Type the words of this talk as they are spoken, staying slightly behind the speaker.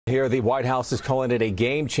Here, the White House is calling it a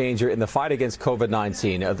game changer in the fight against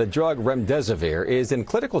COVID-19. The drug Remdesivir is in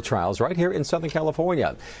clinical trials right here in Southern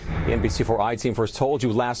California. The NBC4i team first told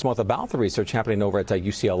you last month about the research happening over at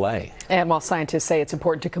UCLA. And while scientists say it's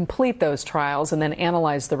important to complete those trials and then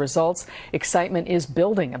analyze the results, excitement is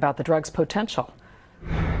building about the drug's potential.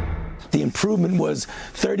 The improvement was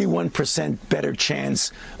 31% better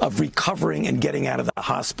chance of recovering and getting out of the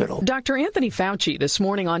hospital. Dr. Anthony Fauci this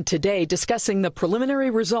morning on Today discussing the preliminary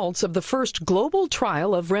results of the first global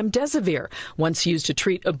trial of Remdesivir. Once used to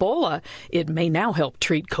treat Ebola, it may now help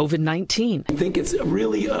treat COVID-19. I think it's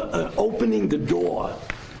really opening the door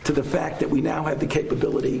to the fact that we now have the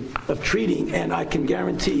capability of treating, and I can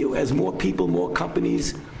guarantee you, as more people, more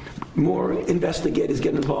companies, more investigators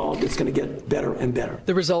get involved, it's going to get better and better.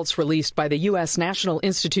 The results released by the U.S. National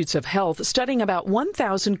Institutes of Health studying about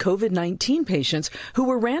 1,000 COVID-19 patients who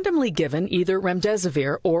were randomly given either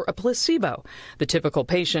Remdesivir or a placebo. The typical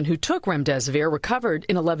patient who took Remdesivir recovered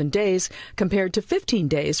in 11 days compared to 15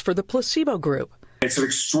 days for the placebo group. It's an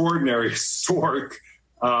extraordinary historic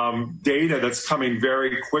data that's coming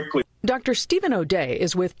very quickly. Dr. Stephen O'Day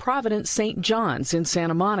is with Providence St. John's in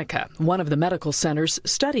Santa Monica, one of the medical centers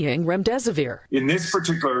studying Remdesivir. In this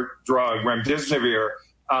particular drug, Remdesivir,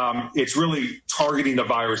 it's really targeting the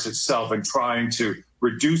virus itself and trying to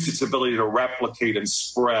reduce its ability to replicate and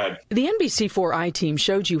spread. The NBC4i team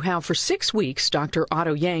showed you how for 6 weeks, Dr.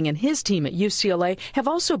 Otto Yang and his team at UCLA have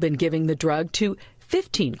also been giving the drug to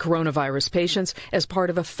 15 coronavirus patients as part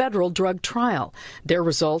of a federal drug trial. Their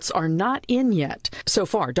results are not in yet. So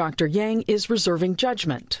far, Dr. Yang is reserving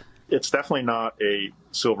judgment. It's definitely not a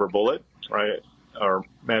silver bullet, right, or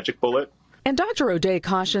magic bullet. And Dr. O'Day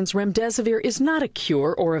cautions Remdesivir is not a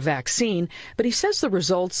cure or a vaccine, but he says the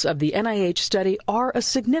results of the NIH study are a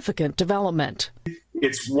significant development.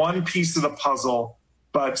 It's one piece of the puzzle,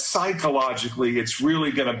 but psychologically, it's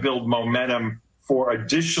really going to build momentum for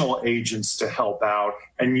additional agents to help out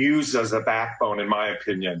and use as a backbone, in my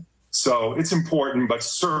opinion. So it's important, but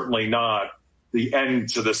certainly not the end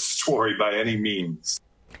to the story by any means.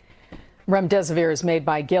 Remdesivir is made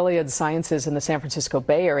by Gilead Sciences in the San Francisco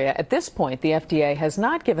Bay Area. At this point, the FDA has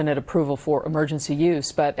not given it approval for emergency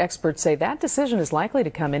use, but experts say that decision is likely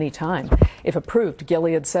to come any time. If approved,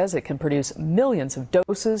 Gilead says it can produce millions of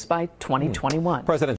doses by 2021. President